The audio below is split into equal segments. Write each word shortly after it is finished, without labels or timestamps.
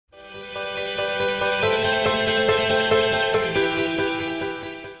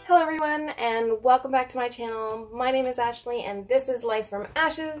welcome back to my channel. My name is Ashley and this is Life from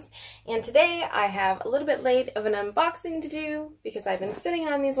Ashes, and today I have a little bit late of an unboxing to do because I've been sitting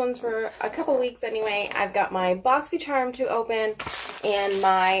on these ones for a couple weeks anyway. I've got my Boxy charm to open and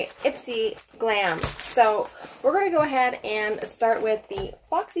my IPSY GLAM. So we're going to go ahead and start with the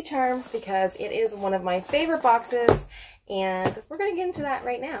Boxy charm because it is one of my favorite boxes, and we're going to get into that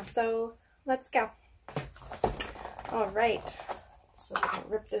right now. So let's go. All right. So we're going to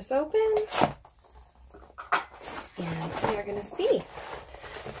rip this open, and we are going to see.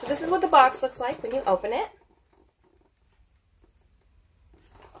 So this is what the box looks like when you open it.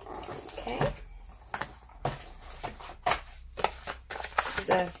 Okay. This is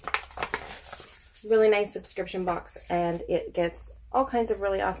a really nice subscription box, and it gets all kinds of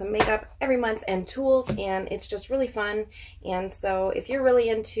really awesome makeup every month and tools, and it's just really fun. And so if you're really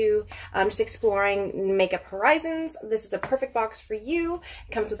into just exploring makeup horizons, this is a perfect box for you.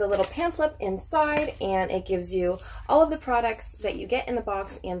 It comes with a little pamphlet inside, and it gives you all of the products that you get in the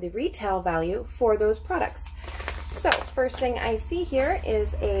box and the retail value for those products. So first thing I see here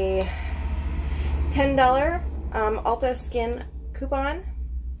is a $10 Ulta Skin coupon.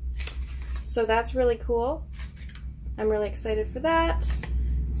 So that's really cool. I'm really excited for that.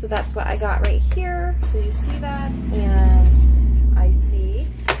 So that's what I got right here. So you see that, and I see,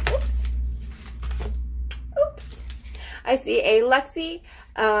 oops. I see a Lexi,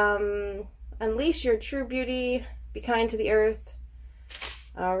 Unleash Your True Beauty, Be Kind to the Earth.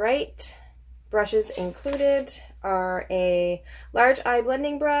 All right. Brushes included are a large eye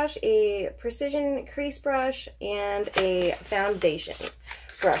blending brush, a precision crease brush, and a foundation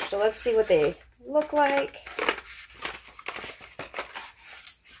brush. So let's see what they look like.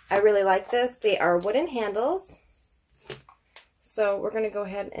 I really like this. They are wooden handles. So we're going to go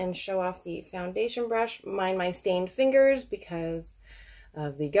ahead and show off the foundation brush. Mind my stained fingers because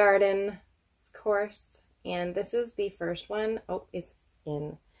of the garden, of course. And this is the first one. Oh, it's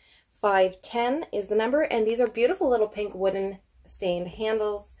in 510 is the number. And these are beautiful little pink wooden stained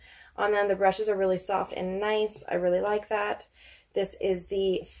handles on them. The brushes are really soft and nice. I really like that. This is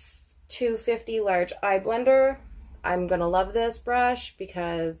the 250 large eye blender. I'm going to love this brush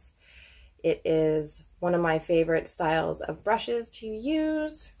because it is one of my favorite styles of brushes to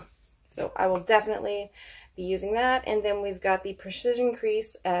use. So I will definitely be using that. And then we've got the Precision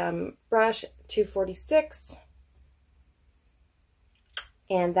Crease brush 246.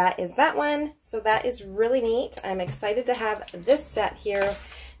 And that is that one. So that is really neat. I'm excited to have this set here.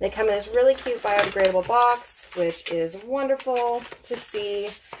 They come in this really cute biodegradable box, which is wonderful to see.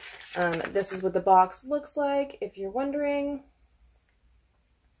 This is what the box looks like, if you're wondering.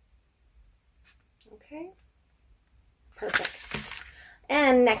 Okay, perfect.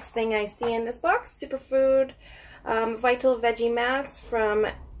 And next thing I see in this box, Superfood Vital Veggie Mask from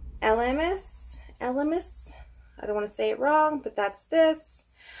Elemis. I don't want to say it wrong, but that's this.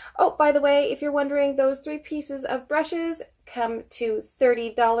 Oh, by the way, if you're wondering, those 3 pieces of brushes come to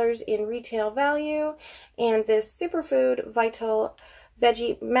 $30 in retail value, and this Superfood Vital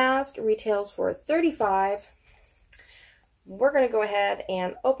Veggie Mask retails for $35. We're going to go ahead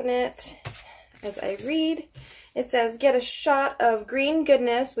and open it as I read. It says, get a shot of green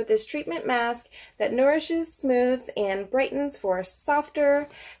goodness with this treatment mask that nourishes, smooths, and brightens for softer,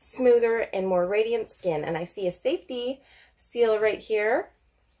 smoother, and more radiant skin. And I see a safety seal right here.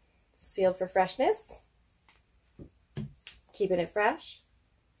 Sealed for freshness. Keeping it fresh.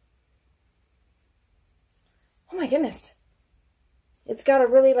 Oh my goodness. It's got a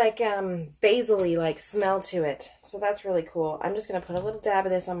really like basil-y like smell to it. So that's really cool. I'm just going to put a little dab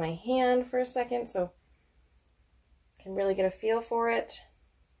of this on my hand for a second so I can really get a feel for it.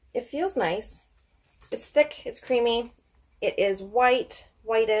 It feels nice. It's thick, it's creamy. It is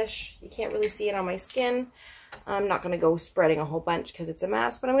whitish. You can't really see it on my skin. I'm not going to go spreading a whole bunch because it's a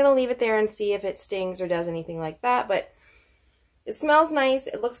mask, but I'm going to leave it there and see if it stings or does anything like that. But it smells nice,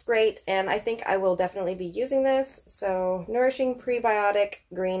 it looks great, and I think I will definitely be using this. So, Nourishing Prebiotic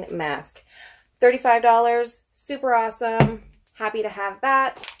Green Mask. $35, super awesome, happy to have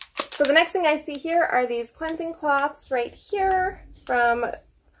that. So the next thing I see here are these cleansing cloths right here from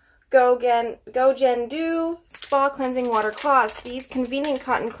Go Gen Do Spa Cleansing Water Cloths. These convenient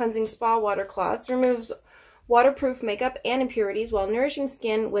cotton cleansing spa water cloths removes waterproof makeup and impurities while nourishing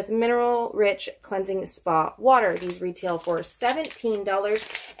skin with mineral-rich cleansing spa water. These retail for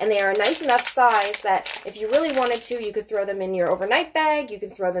 $17, and they are a nice enough size that if you really wanted to, you could throw them in your overnight bag, you can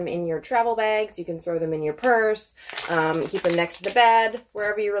throw them in your travel bags, you can throw them in your purse, keep them next to the bed,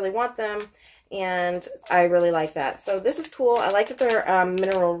 wherever you really want them, and I really like that. So this is cool. I like that they're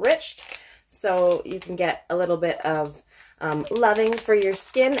mineral-rich, so you can get a little bit of loving for your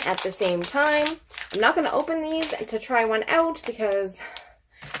skin at the same time. I'm not going to open these to try one out because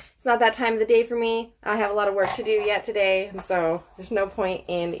it's not that time of the day for me. I have a lot of work to do yet today, and so there's no point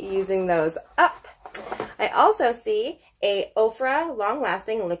in using those up. I also see a Ofra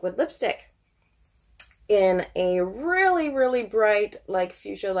long-lasting liquid lipstick in a really, really bright, like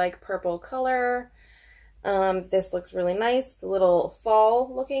fuchsia-like purple color. This looks really nice. It's a little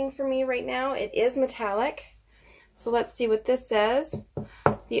fall looking for me right now. It is metallic. So let's see what this says.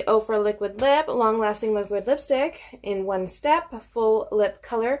 The Ofra Liquid Lip, long-lasting liquid lipstick in one step, full lip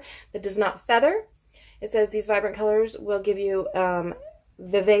color that does not feather. It says these vibrant colors will give you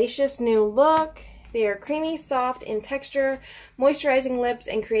vivacious new look. They are creamy, soft in texture, moisturizing lips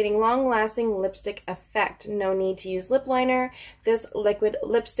and creating long-lasting lipstick effect. No need to use lip liner. This liquid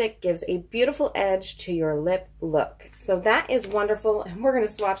lipstick gives a beautiful edge to your lip look. So that is wonderful, and we're going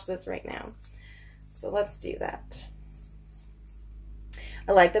to swatch this right now. So let's do that.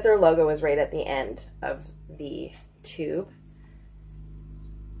 I like that their logo is right at the end of the tube.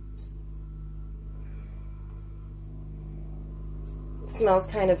 It smells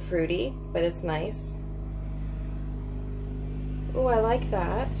kind of fruity, but it's nice. Oh, I like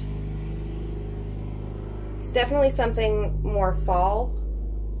that. It's definitely something more fall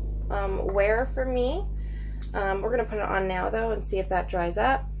wear for me. We're going to put it on now, though, and see if that dries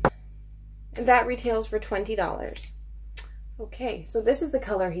up. And that retails for $20. Okay, so this is the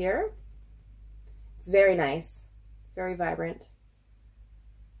color here. It's very nice, very vibrant.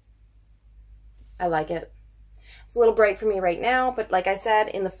 I like it. It's a little bright for me right now, but like I said,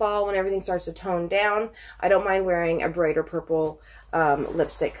 in the fall when everything starts to tone down, I don't mind wearing a brighter purple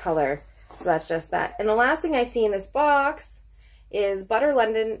lipstick color. So that's just that. And the last thing I see in this box is Butter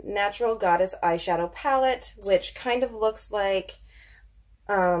London Natural Goddess Eyeshadow Palette, which kind of looks like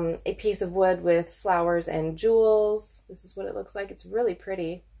a piece of wood with flowers and jewels. This is what it looks like. It's really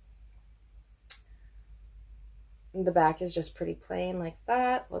pretty. And the back is just pretty plain like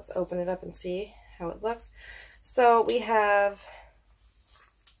that. Let's open it up and see how it looks. So we have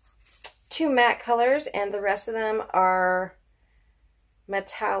 2 matte colors and the rest of them are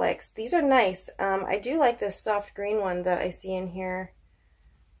metallics. These are nice. I do like this soft green one that I see in here.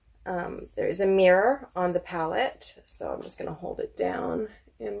 There's a mirror on the palette, so I'm just going to hold it down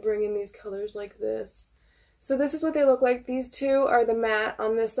and bring in these colors like this. So this is what they look like. These 2 are the matte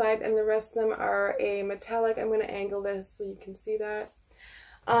on this side and the rest of them are a metallic. I'm going to angle this so you can see that.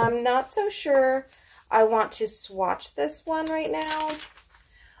 I'm not so sure I want to swatch this one right now,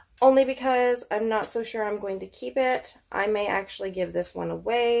 only because I'm not so sure I'm going to keep it. I may actually give this one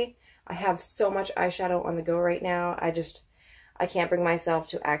away. I have so much eyeshadow on the go right now. I can't bring myself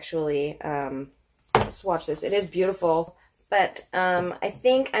to actually swatch this. It is beautiful, but I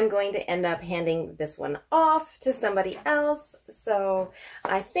think I'm going to end up handing this one off to somebody else. So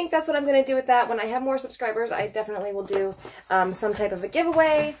I think that's what I'm going to do with that. When I have more subscribers, I definitely will do some type of a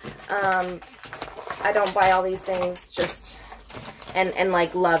giveaway. I don't buy all these things just and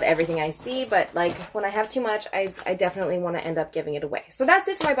like love everything I see, but like when I have too much, I definitely want to end up giving it away. So that's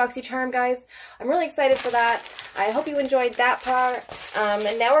it for my Boxy Charm, guys. I'm really excited for that. I hope you enjoyed that part.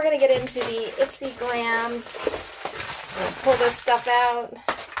 And now we're going to get into the IPSY GLAM. I'm going to pull this stuff out,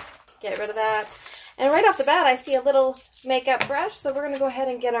 get rid of that. And right off the bat, I see a little makeup brush, so we're going to go ahead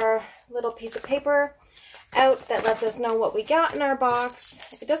and get our little piece of paper out that lets us know what we got in our box.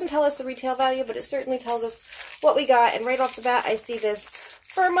 It doesn't tell us the retail value, but it certainly tells us what we got. And right off the bat, I see this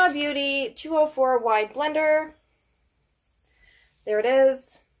Firma Beauty 204 wide blender. There it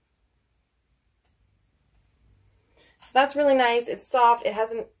is. So that's really nice. It's soft.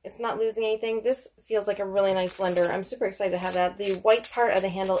 It's not losing anything. This feels like a really nice blender. I'm super excited to have that. The white part of the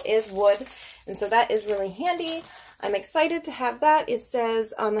handle is wood, and so that is really handy. I'm excited to have that. It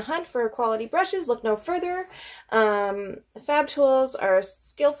says, on the hunt for quality brushes, look no further. Fab tools are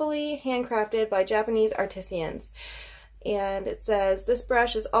skillfully handcrafted by Japanese artisans. And it says, this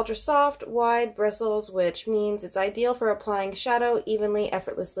brush is ultra soft, wide bristles, which means it's ideal for applying shadow evenly,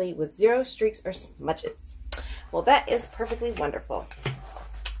 effortlessly, with 0 streaks or smudges. Well, that is perfectly wonderful.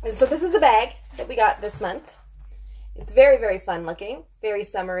 And so this is the bag that we got this month. It's very, very fun looking, very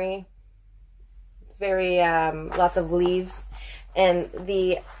summery. Very lots of leaves, and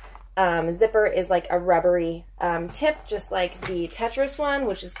the zipper is like a rubbery tip, just like the Tetris one,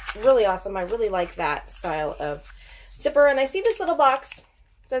 which is really awesome. I really like that style of zipper. And I see this little box.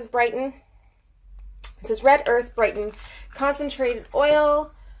 It says Brighten. It says Red Earth Brighten Concentrated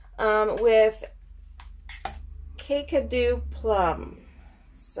Oil with Kakadu Plum.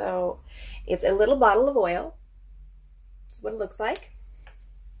 So it's a little bottle of oil. That's what it looks like.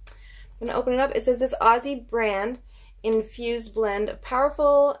 I'm going to open it up. It says this Aussie brand infused blend of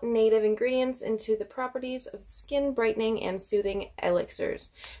powerful native ingredients into the properties of skin brightening and soothing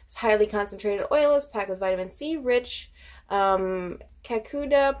elixirs. This highly concentrated oil is packed with vitamin C, rich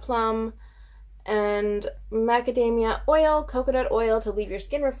kakuda, plum, and macadamia oil, coconut oil to leave your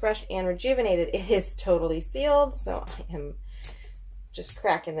skin refreshed and rejuvenated. It is totally sealed, so I am just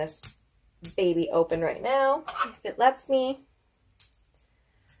cracking this baby open right now, if it lets me.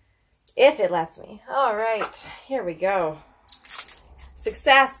 If it lets me. All right, here we go.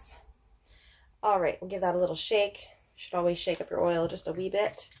 Success. All right, we'll give that a little shake. Should always shake up your oil just a wee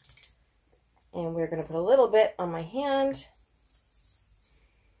bit. And we're going to put a little bit on my hand.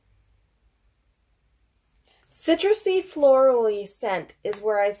 Citrusy, florally scent is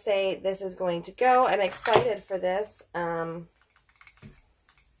where I say this is going to go. I'm excited for this. It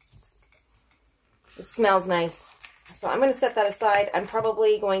smells nice. So I'm going to set that aside. I'm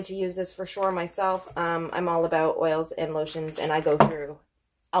probably going to use this for sure myself. I'm all about oils and lotions, and I go through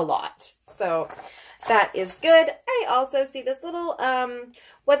a lot. So that is good. I also see this little,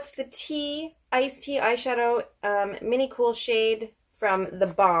 what's the tea, iced tea eyeshadow, mini cool shade from The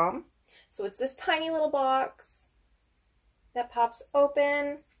Balm. So it's this tiny little box that pops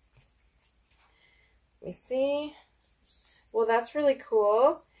open. Let me see. Well, that's really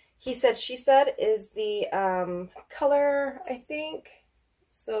cool. He said, she said is the color, I think.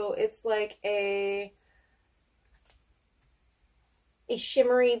 So it's like a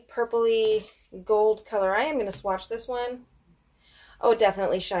shimmery, purpley gold color. I am going to swatch this one. Oh, it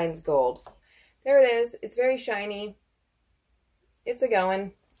definitely shines gold. There it is. It's very shiny. It's a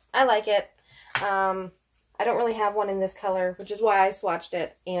going. I like it. I don't really have one in this color, which is why I swatched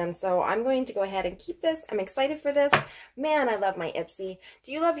it. And so I'm going to go ahead and keep this. I'm excited for this. Man, I love my IPSY.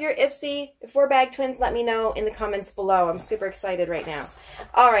 Do you love your IPSY? If we're bag twins, let me know in the comments below. I'm super excited right now.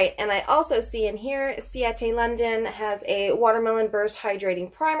 All right, and I also see in here, Ciate London has a Watermelon Burst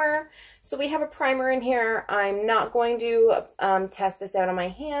Hydrating Primer. So we have a primer in here. I'm not going to test this out on my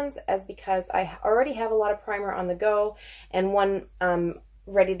hands because I already have a lot of primer on the go and one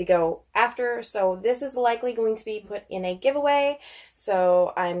ready to go after. So this is likely going to be put in a giveaway.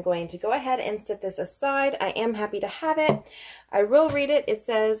 So I'm going to go ahead and set this aside. I am happy to have it. I will read it. It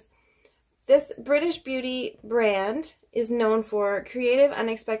says, this British beauty brand is known for creative,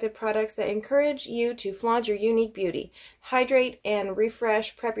 unexpected products that encourage you to flaunt your unique beauty. Hydrate and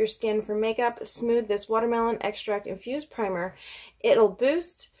refresh, prep your skin for makeup. Smooth this watermelon extract infused primer. It'll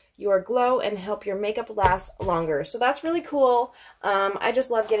boost your glow and help your makeup last longer. So that's really cool. I just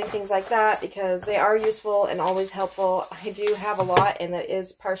love getting things like that because they are useful and always helpful. I do have a lot, and that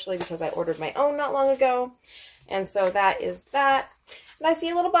is partially because I ordered my own not long ago. And so that is that. And I see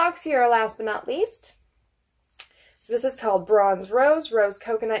a little box here, last but not least. So this is called Bronze Rose, Rose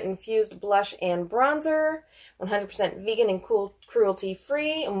Coconut Infused Blush and Bronzer. 100% vegan and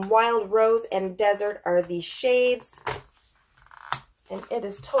cruelty-free. And Wild Rose and Desert are the shades. And it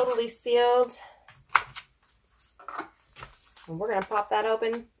is totally sealed. And we're going to pop that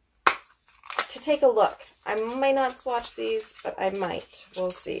open to take a look. I might not swatch these, but I might.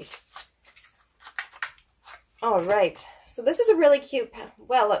 We'll see. All right. So this is a really cute,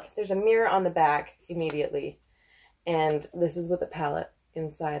 well, look, there's a mirror on the back immediately. And this is what the palette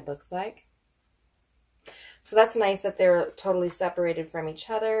inside looks like. So that's nice that they're totally separated from each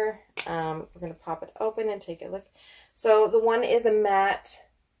other. We're going to pop it open and take a look. So the one is a matte,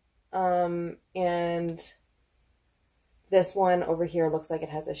 and this one over here looks like it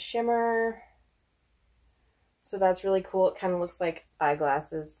has a shimmer. So that's really cool. It kind of looks like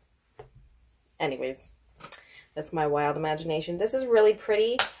eyeglasses. Anyways, that's my wild imagination. This is really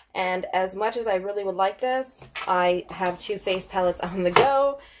pretty, and as much as I really would like this, I have two face palettes on the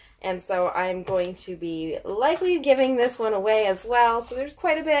go. And so I'm going to be likely giving this one away as well. So there's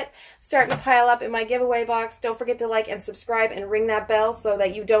quite a bit starting to pile up in my giveaway box. Don't forget to like and subscribe and ring that bell so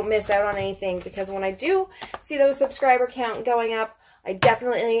that you don't miss out on anything. Because when I do see those subscriber count going up, I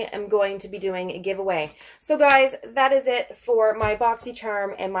definitely am going to be doing a giveaway. So guys, that is it for my Boxy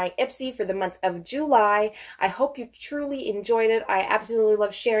Charm and my IPSY for the month of July. I hope you truly enjoyed it. I absolutely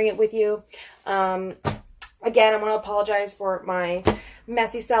love sharing it with you. Again, I want to apologize for my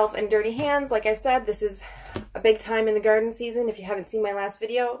messy self and dirty hands. Like I said, this is a big time in the garden season. If you haven't seen my last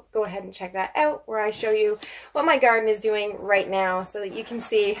video, go ahead and check that out where I show you what my garden is doing right now so that you can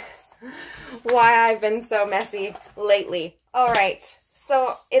see why I've been so messy lately. All right,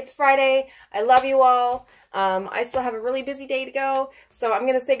 so it's Friday. I love you all. I still have a really busy day to go, so I'm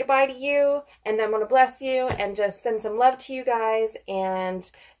going to say goodbye to you, and I'm going to bless you and just send some love to you guys,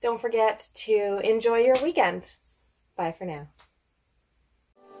 and don't forget to enjoy your weekend. Bye for now.